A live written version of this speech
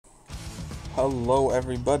Hello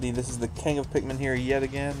everybody, this is the King of Pikmin here yet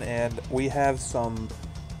again, and we have some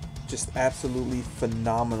just absolutely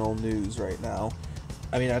phenomenal news right now.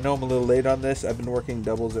 I mean, I know I'm a little late on this, I've been working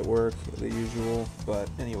doubles at work, the usual, but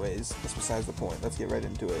anyways, that's besides the point. Let's get right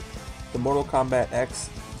into it. The Mortal Kombat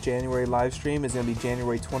X January live stream is going to be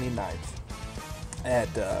January 29th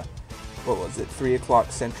at, 3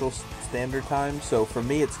 o'clock Central Standard Time, so for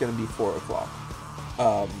me it's going to be 4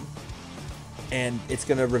 o'clock. And it's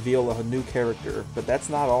going to reveal a new character, but that's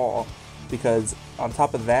not all, because on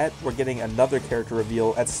top of that, we're getting another character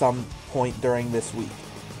reveal at some point during this week,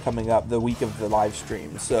 coming up, the week of the live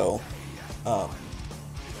stream. So,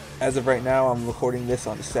 as of right now, I'm recording this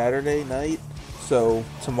on Saturday night, so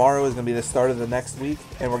tomorrow is going to be the start of the next week,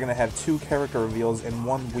 and we're going to have 2 character reveals in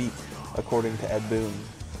 1 week, according to Ed Boon.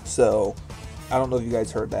 So, I don't know if you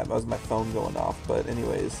guys heard that, that was my phone going off, but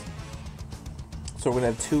anyways. So we're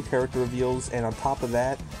going to have 2 character reveals, and on top of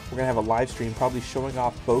that, we're going to have a live stream probably showing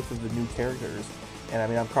off both of the new characters. And I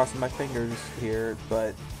mean, I'm crossing my fingers here,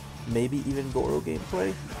 but maybe even Goro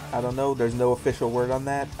gameplay? I don't know, there's no official word on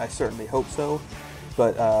that. I certainly hope so.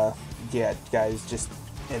 But, yeah, guys,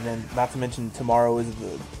 and then not to mention tomorrow is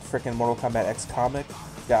the frickin' Mortal Kombat X comic.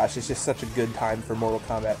 Gosh, it's just such a good time for Mortal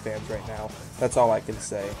Kombat fans right now. That's all I can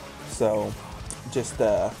say. So, just,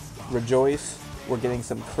 rejoice. We're getting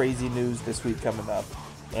some crazy news this week coming up,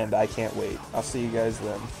 and I can't wait. I'll see you guys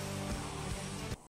then.